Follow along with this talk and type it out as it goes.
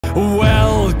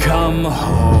welcome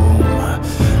home.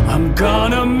 I'm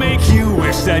gonna make you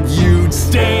wish that you'd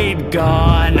stayed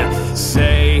gone.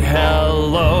 Say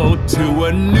hello to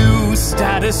a new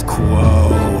status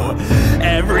quo.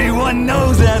 Everyone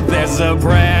knows that there's a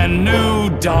brand new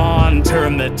dawn.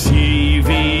 Turn the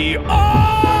TV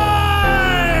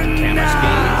on! Camera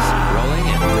speeds rolling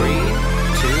in 3,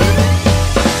 2.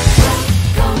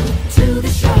 Welcome to the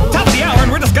show. Top of the hour,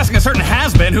 and we're discussing a certain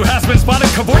has-been who has been spotted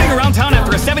cavorting around town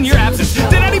after a 7-year absence.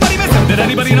 Did anybody miss him? Did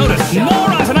anybody notice?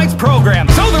 More on tonight's